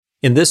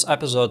In this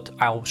episode,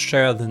 I'll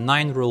share the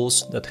 9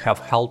 rules that have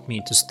helped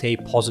me to stay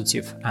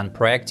positive and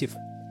proactive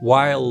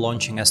while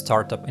launching a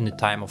startup in a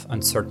time of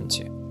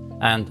uncertainty.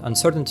 And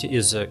uncertainty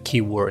is a key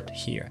word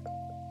here.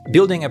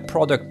 Building a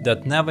product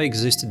that never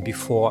existed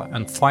before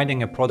and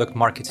finding a product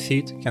market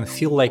fit can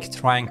feel like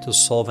trying to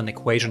solve an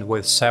equation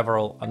with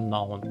several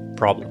unknown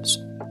problems.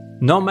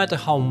 No matter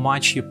how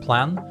much you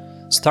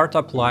plan,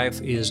 startup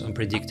life is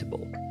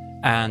unpredictable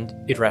and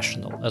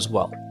irrational as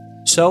well.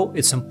 So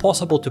it's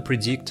impossible to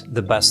predict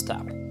the best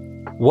step.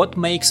 What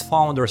makes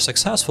founders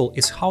successful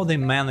is how they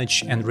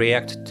manage and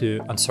react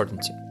to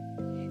uncertainty.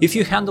 If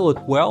you handle it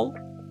well,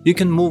 you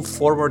can move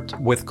forward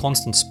with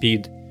constant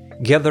speed,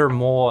 gather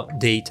more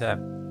data,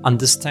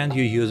 understand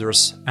your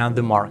users and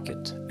the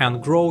market,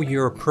 and grow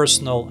your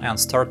personal and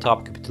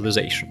startup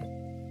capitalization.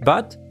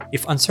 But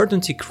if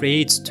uncertainty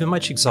creates too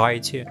much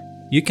anxiety,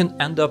 you can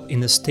end up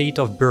in a state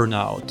of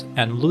burnout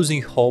and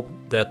losing hope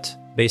that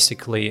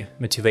basically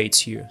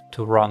motivates you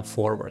to run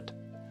forward.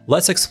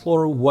 Let's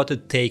explore what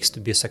it takes to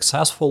be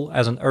successful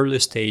as an early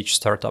stage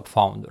startup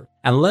founder.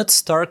 And let's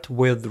start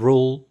with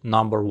rule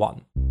number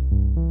 1.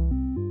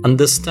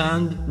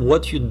 Understand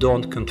what you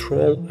don't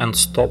control and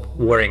stop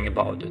worrying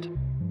about it.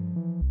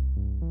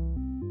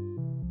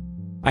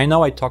 I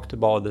know I talked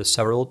about this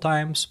several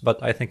times,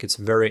 but I think it's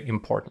very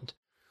important.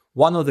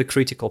 One of the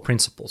critical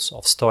principles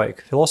of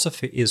Stoic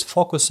philosophy is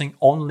focusing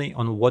only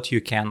on what you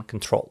can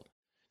control.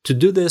 To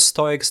do this,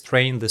 Stoics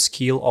train the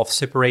skill of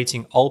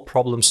separating all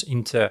problems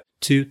into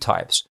 2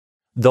 types,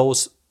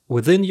 those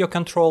within your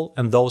control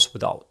and those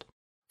without.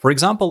 For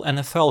example,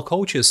 NFL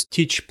coaches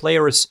teach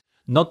players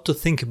not to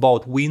think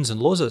about wins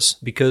and losses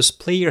because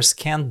players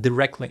can't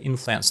directly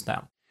influence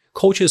them.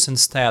 Coaches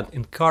instead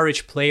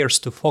encourage players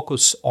to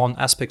focus on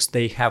aspects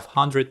they have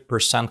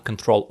 100%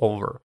 control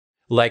over,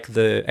 like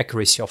the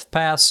accuracy of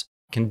pass,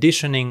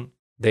 conditioning,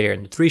 their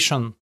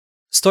nutrition.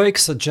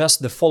 Stoics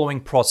suggest the following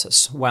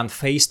process when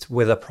faced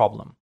with a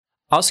problem.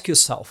 Ask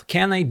yourself,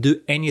 can I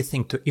do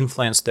anything to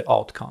influence the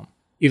outcome?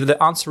 If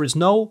the answer is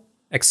no,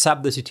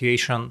 accept the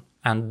situation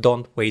and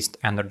don't waste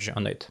energy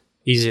on it.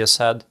 Easier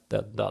said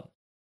than done.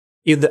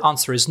 If the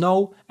answer is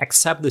no,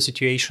 accept the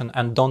situation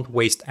and don't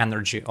waste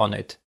energy on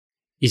it.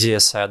 Easier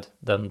said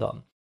than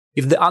done.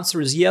 If the answer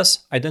is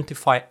yes,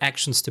 identify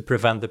actions to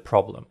prevent the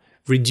problem,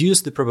 reduce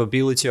the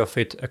probability of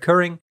it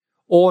occurring,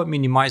 or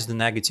minimize the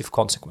negative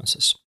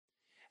consequences.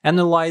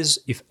 Analyze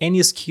if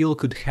any skill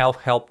could have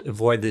helped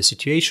avoid the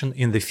situation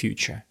in the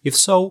future. If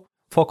so,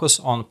 focus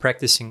on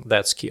practicing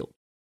that skill.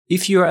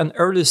 If you're an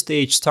early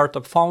stage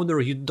startup founder,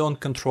 you don't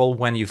control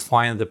when you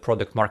find the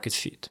product market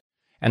fit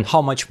and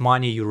how much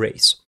money you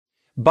raise.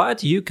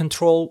 But you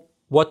control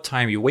what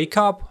time you wake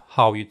up,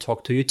 how you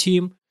talk to your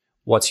team,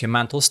 what's your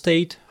mental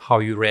state, how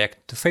you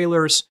react to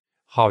failures,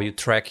 how you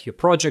track your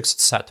projects,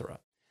 etc.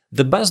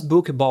 The best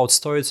book about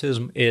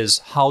Stoicism is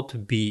How to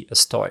Be a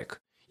Stoic.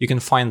 You can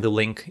find the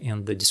link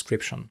in the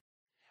description.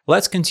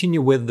 Let's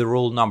continue with the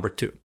rule number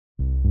 2.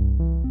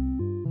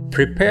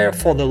 Prepare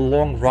for the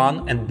long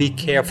run and be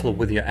careful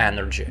with your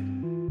energy.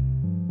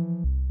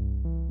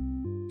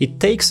 It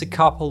takes a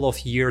couple of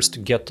years to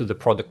get to the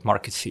product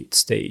market fit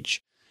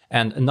stage,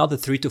 and another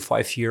 3 to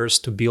 5 years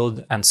to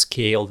build and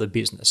scale the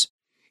business.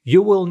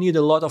 You will need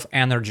a lot of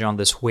energy on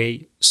this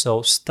way,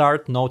 so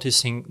start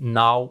noticing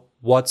now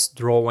what's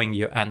drawing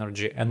your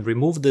energy and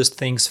remove these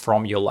things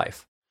from your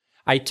life.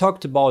 I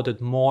talked about it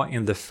more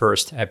in the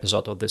first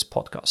episode of this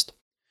podcast.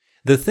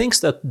 The things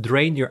that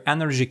drain your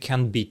energy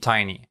can be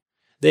tiny.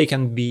 They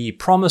can be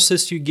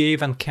promises you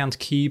gave and can't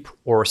keep,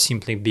 or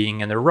simply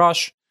being in a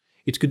rush.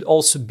 It could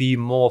also be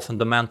more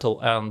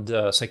fundamental and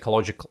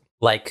psychological,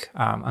 like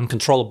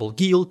uncontrollable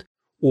guilt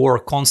or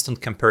constant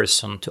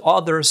comparison to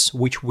others,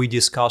 which we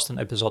discussed in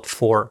episode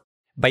 4.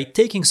 By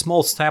taking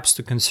small steps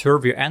to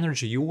conserve your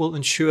energy, you will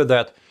ensure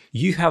that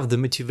you have the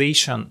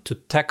motivation to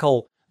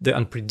tackle the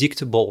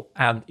unpredictable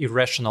and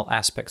irrational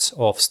aspects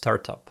of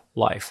startup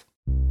life.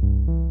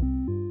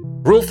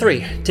 Rule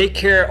 3. Take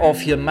care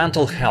of your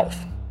mental health.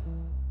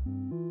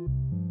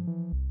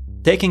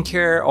 Taking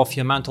care of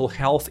your mental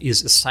health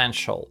is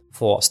essential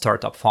for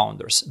startup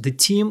founders. The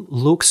team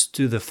looks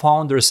to the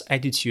founder's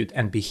attitude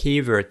and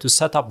behavior to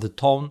set up the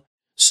tone,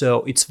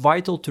 so it's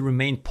vital to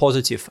remain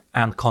positive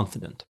and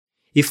confident.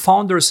 If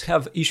founders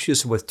have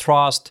issues with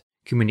trust,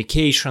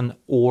 communication,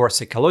 or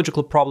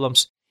psychological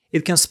problems,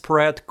 it can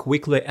spread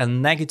quickly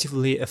and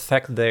negatively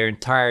affect their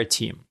entire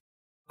team.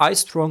 I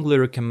strongly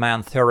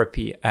recommend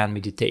therapy and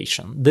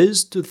meditation.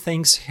 These 2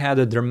 things had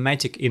a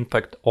dramatic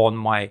impact on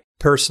my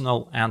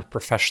personal and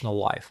professional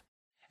life.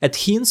 At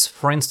Hints,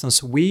 for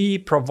instance, we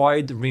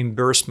provide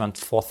reimbursement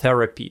for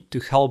therapy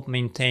to help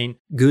maintain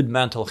good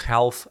mental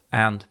health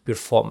and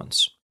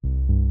performance.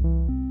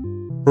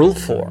 Rule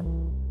 4.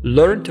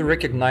 Learn to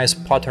recognize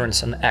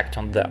patterns and act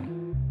on them.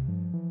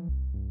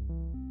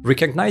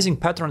 Recognizing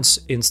patterns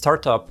in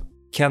startup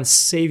can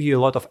save you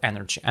a lot of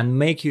energy and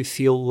make you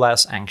feel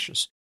less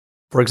anxious.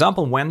 For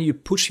example, when you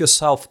push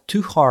yourself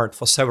too hard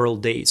for several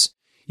days,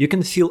 you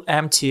can feel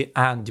empty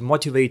and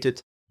demotivated,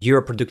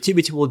 your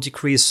productivity will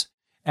decrease,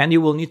 and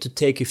you will need to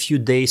take a few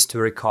days to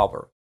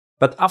recover.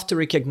 But after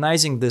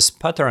recognizing this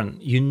pattern,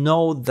 you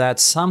know that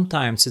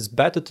sometimes it's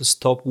better to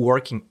stop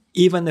working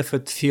even if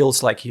it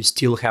feels like you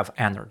still have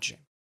energy.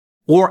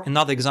 Or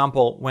another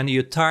example, when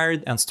you're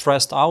tired and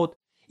stressed out,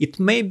 it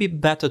may be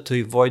better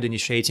to avoid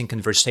initiating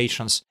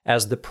conversations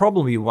as the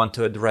problem you want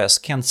to address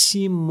can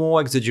seem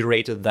more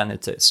exaggerated than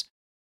it is.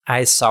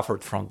 I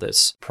suffered from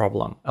this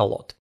problem a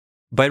lot.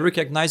 By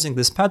recognizing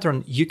this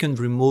pattern, you can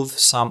remove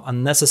some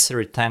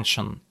unnecessary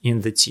tension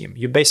in the team.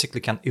 You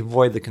basically can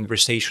avoid the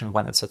conversation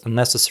when it's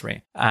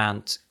unnecessary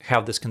and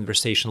have this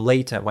conversation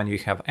later when you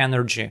have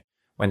energy,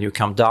 when you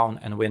calm down,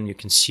 and when you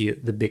can see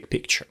the big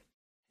picture.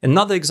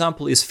 Another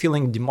example is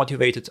feeling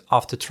demotivated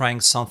after trying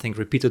something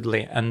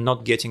repeatedly and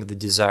not getting the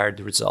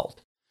desired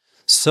result.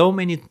 So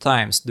many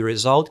times the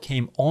result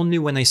came only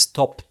when I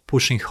stopped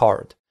pushing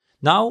hard.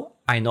 Now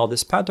I know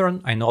this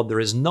pattern, I know there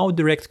is no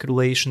direct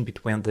correlation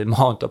between the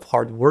amount of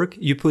hard work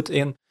you put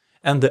in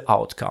and the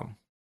outcome.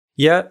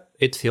 Yeah,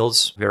 it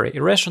feels very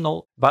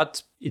irrational,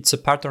 but it's a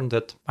pattern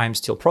that I'm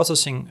still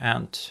processing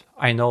and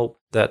I know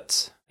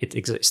that it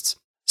exists.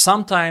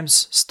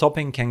 Sometimes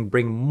stopping can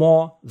bring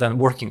more than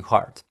working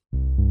hard.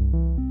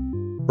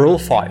 Rule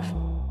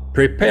 5.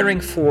 Preparing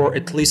for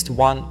at least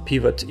one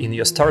pivot in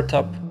your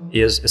startup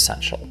is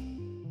essential.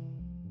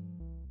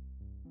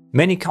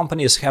 Many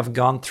companies have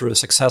gone through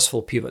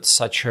successful pivots,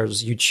 such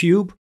as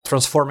YouTube,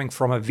 transforming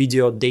from a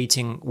video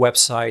dating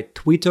website,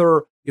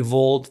 Twitter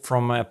evolved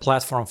from a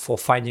platform for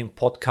finding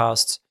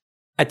podcasts.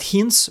 At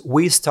Hints,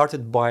 we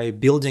started by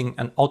building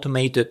an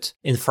automated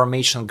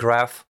information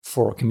graph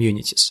for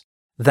communities.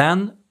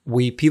 Then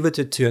we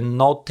pivoted to a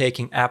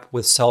note-taking app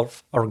with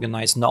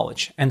self-organized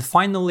knowledge, and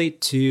finally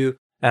to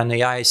an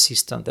AI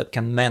assistant that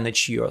can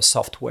manage your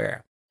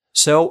software.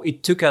 So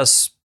it took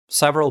us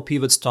several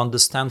pivots to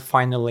understand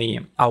finally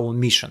our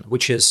mission,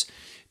 which is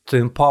to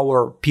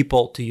empower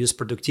people to use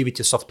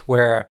productivity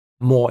software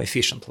more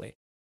efficiently.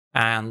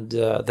 And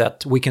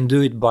that we can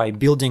do it by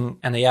building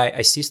an AI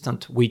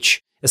assistant,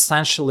 which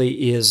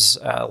essentially is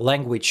a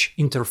language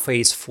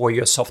interface for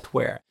your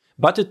software.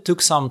 But it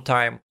took some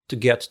time to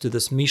get to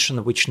this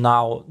mission, which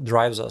now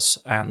drives us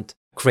and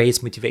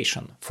creates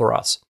motivation for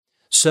us.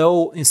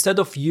 So instead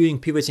of viewing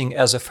pivoting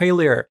as a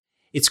failure,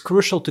 it's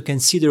crucial to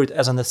consider it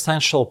as an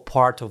essential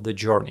part of the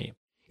journey.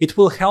 It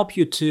will help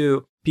you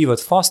to pivot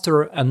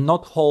faster and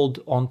not hold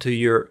on to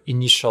your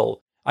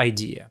initial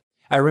idea.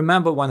 I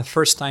remember when the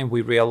first time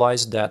we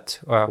realized that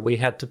we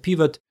had to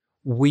pivot,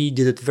 we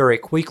did it very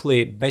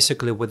quickly,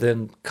 basically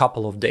within a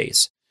couple of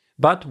days.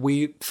 But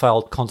we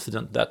felt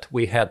confident that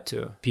we had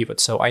to pivot.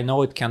 So I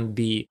know it can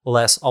be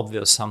less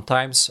obvious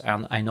sometimes,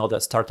 and I know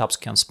that startups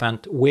can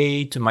spend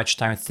way too much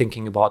time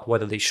thinking about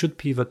whether they should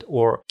pivot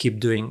or keep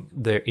doing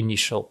their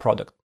initial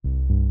product.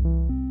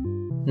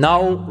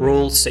 Now,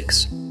 rule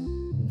 6.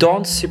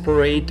 Don't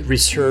separate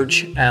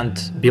research and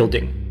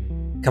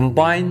building.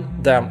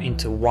 Combine them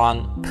into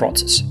one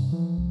process.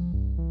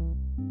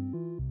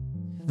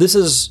 This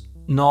is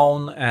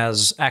known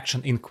as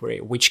action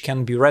inquiry, which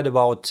can be read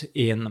about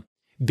in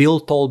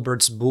Bill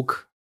Tolbert's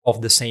book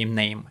of the same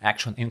name,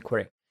 Action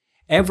Inquiry.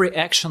 Every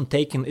action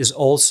taken is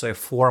also a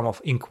form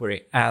of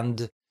inquiry,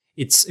 and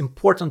it's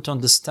important to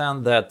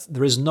understand that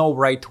there is no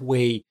right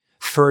way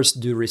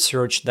first do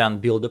research, then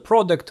build a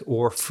product,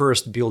 or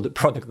first build a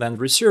product, then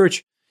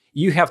research.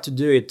 You have to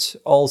do it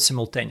all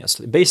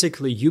simultaneously.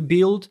 Basically, you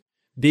build,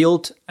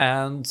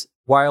 and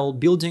while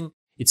building,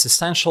 it's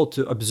essential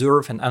to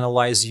observe and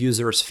analyze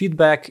users'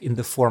 feedback in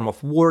the form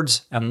of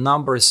words and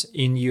numbers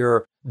in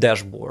your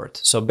dashboard.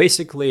 So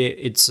basically,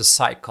 it's a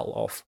cycle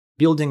of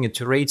building,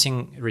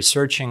 iterating,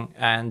 researching,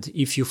 and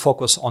if you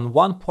focus on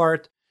one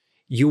part,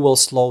 you will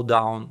slow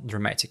down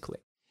dramatically.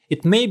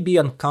 It may be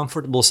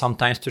uncomfortable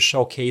sometimes to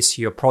showcase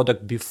your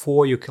product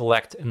before you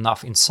collect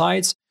enough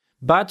insights,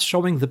 but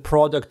showing the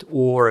product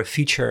or a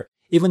feature,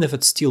 even if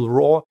it's still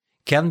raw,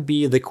 can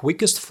be the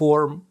quickest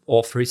form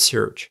of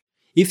research.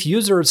 If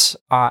users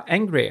are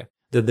angry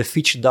that the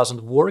feature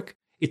doesn't work,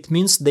 it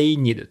means they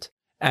need it,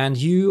 and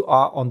you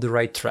are on the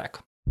right track.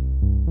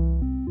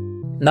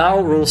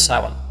 Now, rule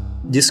 7.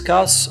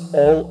 Discuss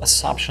all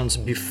assumptions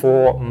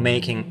before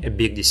making a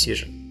big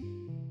decision.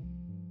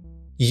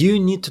 You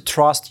need to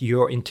trust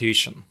your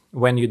intuition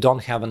when you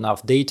don't have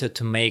enough data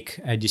to make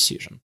a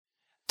decision.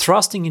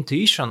 Trusting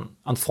intuition,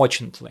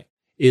 unfortunately,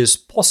 is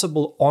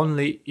possible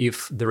only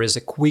if there is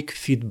a quick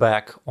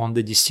feedback on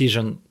the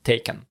decision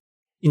taken.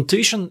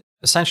 Intuition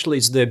essentially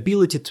is the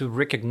ability to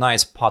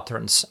recognize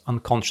patterns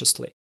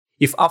unconsciously.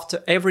 If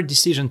after every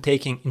decision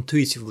taken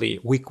intuitively,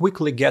 we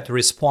quickly get a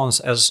response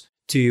as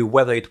to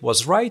whether it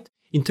was right,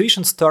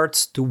 intuition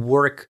starts to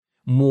work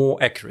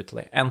more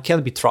accurately and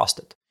can be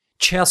trusted.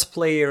 Chess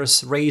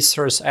players,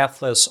 racers,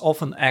 athletes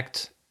often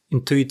act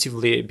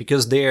intuitively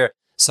because their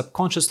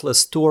subconsciously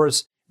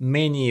stores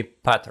many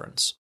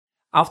patterns.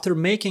 After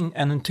making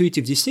an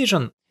intuitive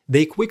decision,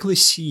 they quickly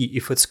see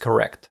if it's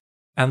correct,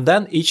 and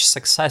then each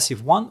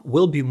successive one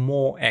will be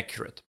more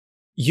accurate.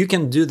 You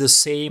can do the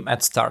same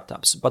at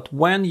startups, but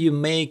when you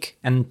make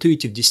an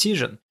intuitive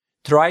decision,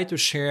 try to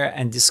share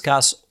and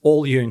discuss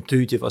all your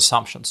intuitive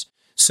assumptions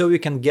so you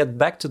can get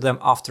back to them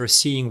after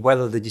seeing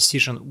whether the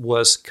decision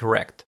was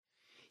correct.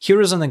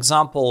 Here is an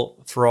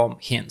example from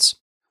Hints.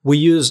 We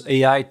use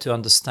AI to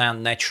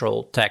understand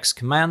natural text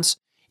commands,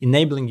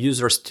 enabling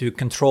users to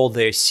control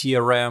their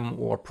CRM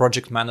or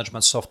project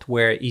management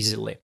software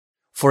easily.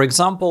 For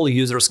example,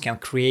 users can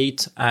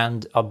create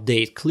and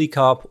update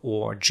ClickUp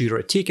or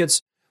Jira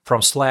tickets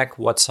from Slack,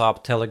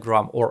 WhatsApp,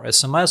 Telegram, or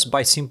SMS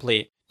by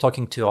simply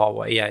talking to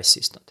our AI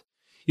assistant.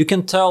 You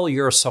can tell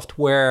your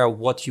software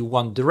what you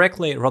want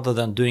directly rather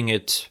than doing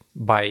it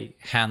by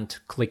hand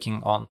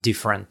clicking on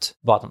different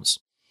buttons.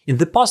 In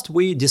the past,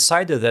 we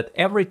decided that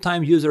every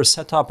time users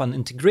set up an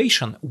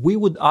integration, we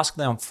would ask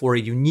them for a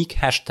unique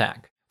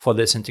hashtag for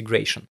this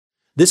integration.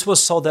 This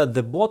was so that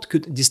the bot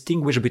could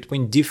distinguish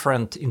between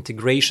different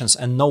integrations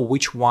and know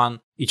which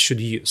one it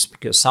should use,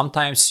 because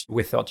sometimes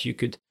we thought you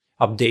could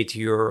update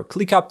your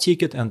ClickUp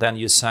ticket and then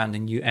you send a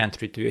new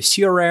entry to your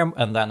CRM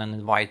and then an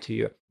invite to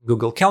your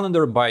Google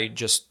Calendar by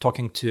just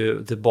talking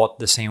to the bot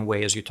the same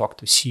way as you talk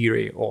to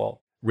Siri or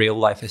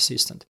real-life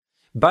assistant.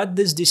 But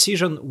this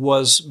decision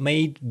was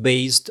made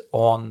based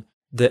on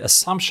the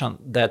assumption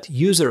that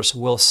users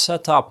will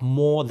set up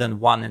more than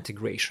one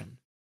integration.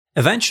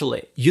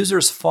 Eventually,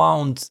 users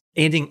found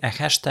adding a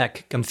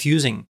hashtag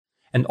confusing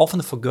and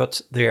often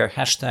forgot their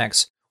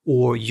hashtags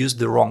or used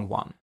the wrong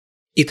one.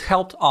 It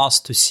helped us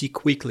to see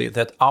quickly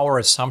that our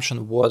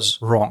assumption was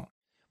wrong.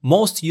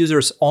 Most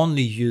users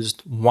only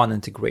used one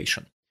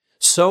integration.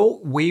 So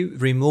we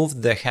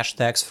removed the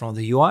hashtags from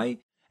the UI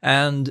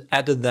and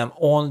added them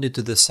only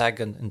to the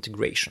second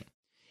integration.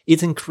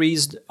 It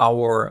increased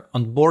our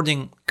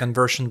onboarding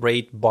conversion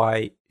rate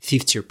by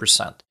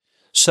 50%.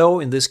 So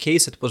in this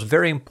case, it was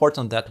very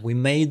important that we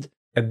made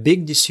a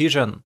big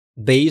decision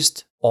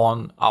based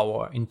on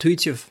our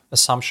intuitive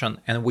assumption,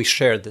 and we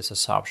shared this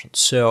assumption.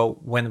 So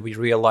when we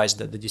realized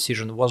that the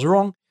decision was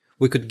wrong,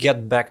 we could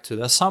get back to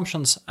the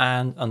assumptions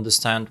and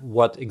understand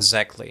what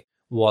exactly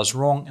was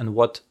wrong and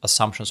what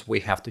assumptions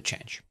we have to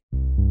change.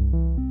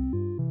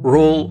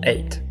 Rule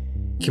 8.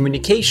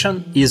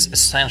 Communication is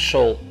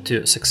essential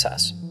to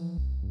success.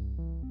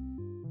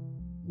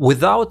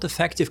 Without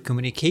effective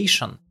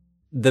communication,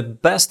 the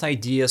best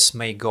ideas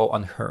may go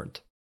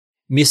unheard.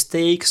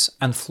 Mistakes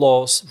and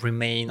flaws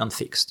remain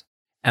unfixed,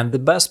 and the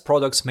best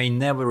products may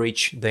never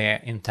reach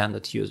their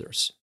intended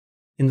users.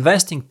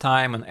 Investing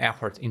time and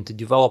effort into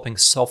developing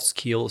soft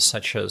skills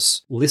such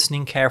as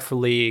listening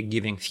carefully,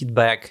 giving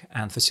feedback,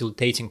 and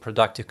facilitating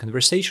productive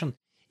conversation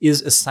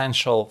is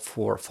essential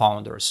for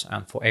founders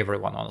and for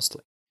everyone,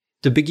 honestly.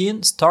 To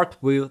begin, start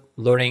with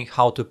learning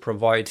how to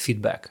provide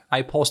feedback.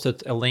 I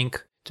posted a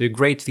link to a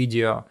great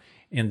video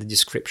in the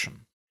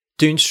description.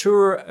 To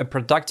ensure a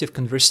productive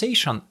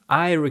conversation,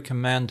 I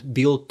recommend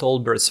Bill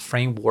Tolbert's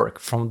framework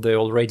from the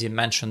already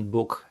mentioned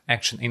book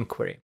Action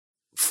Inquiry.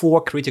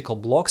 4 critical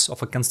blocks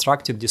of a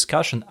constructive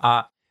discussion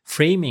are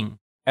framing,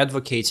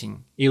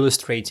 advocating,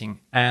 illustrating,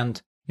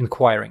 and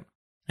inquiring.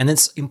 And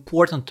it's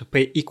important to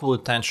pay equal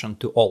attention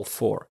to all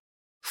 4.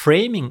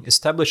 Framing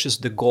establishes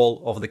the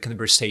goal of the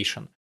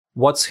conversation,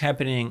 what's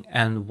happening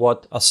and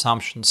what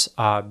assumptions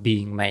are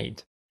being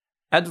made.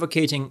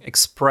 Advocating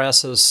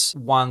expresses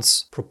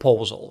one's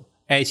proposal,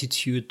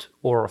 attitude,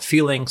 or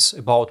feelings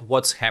about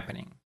what's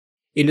happening.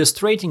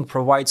 Illustrating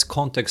provides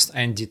context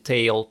and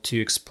detail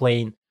to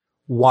explain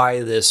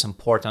why this is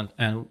important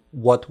and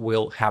what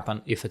will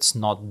happen if it's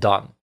not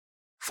done.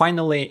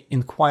 Finally,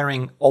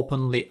 inquiring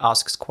openly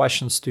asks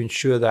questions to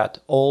ensure that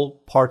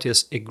all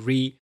parties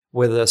agree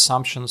with the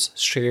assumptions,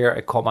 share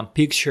a common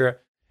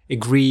picture,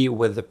 agree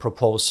with the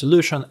proposed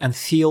solution, and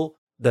feel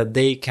that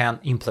they can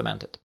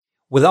implement it.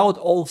 Without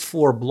all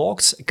 4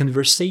 blocks, a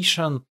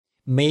conversation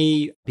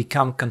may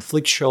become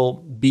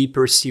conflictual, be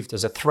perceived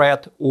as a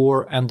threat,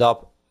 or end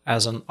up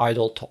as an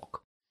idle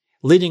talk,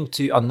 leading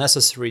to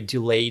unnecessary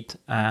delayed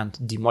and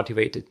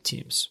demotivated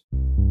teams.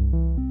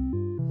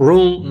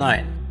 Rule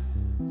 9.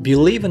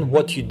 Believe in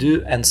what you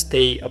do and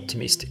stay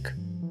optimistic.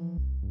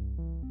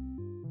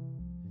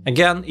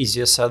 Again,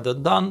 easier said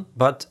than done,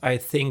 but I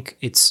think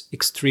it's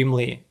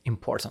extremely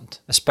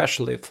important,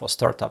 especially for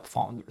startup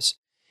founders.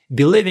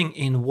 Believing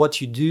in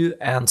what you do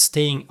and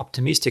staying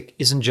optimistic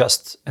isn't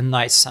just a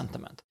nice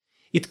sentiment.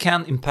 It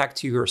can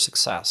impact your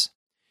success.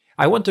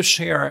 I want to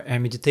share a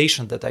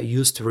meditation that I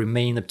use to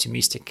remain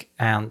optimistic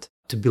and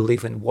to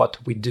believe in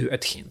what we do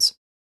at Hints.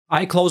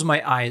 I close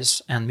my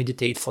eyes and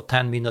meditate for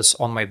 10 minutes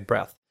on my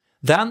breath.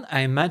 Then I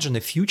imagine a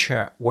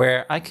future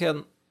where I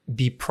can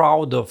be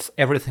proud of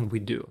everything we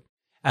do.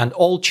 And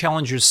all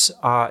challenges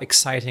are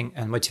exciting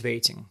and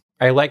motivating.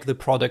 I like the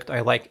product,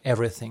 I like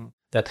everything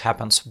that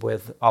happens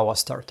with our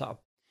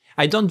startup.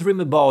 I don't dream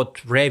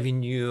about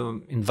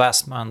revenue,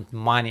 investment,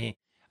 money.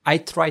 I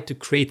try to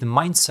create a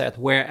mindset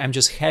where I'm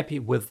just happy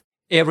with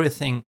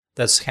everything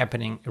that's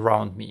happening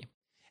around me.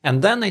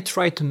 And then I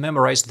try to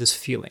memorize this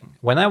feeling.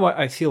 Whenever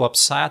I feel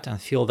upset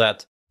and feel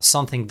that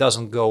something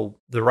doesn't go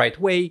the right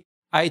way,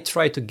 I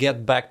try to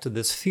get back to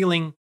this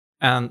feeling,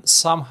 and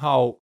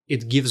somehow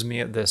it gives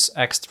me this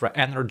extra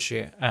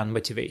energy and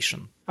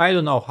motivation. I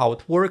don't know how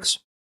it works.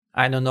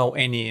 I don't know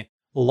any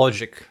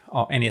logic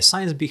or any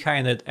science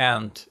behind it,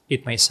 and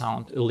it may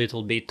sound a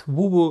little bit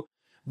woo-woo,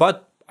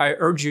 but I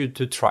urge you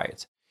to try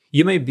it.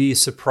 You may be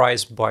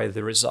surprised by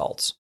the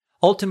results.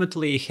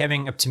 Ultimately,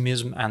 having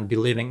optimism and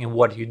believing in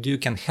what you do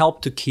can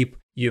help to keep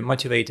you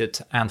motivated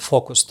and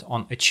focused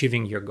on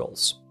achieving your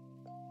goals.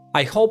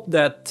 I hope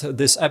that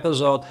this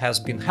episode has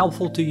been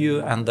helpful to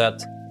you and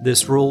that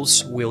these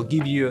rules will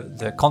give you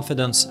the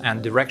confidence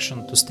and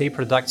direction to stay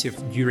productive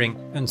during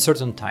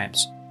uncertain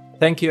times.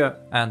 Thank you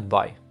and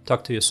bye.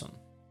 Talk to you soon.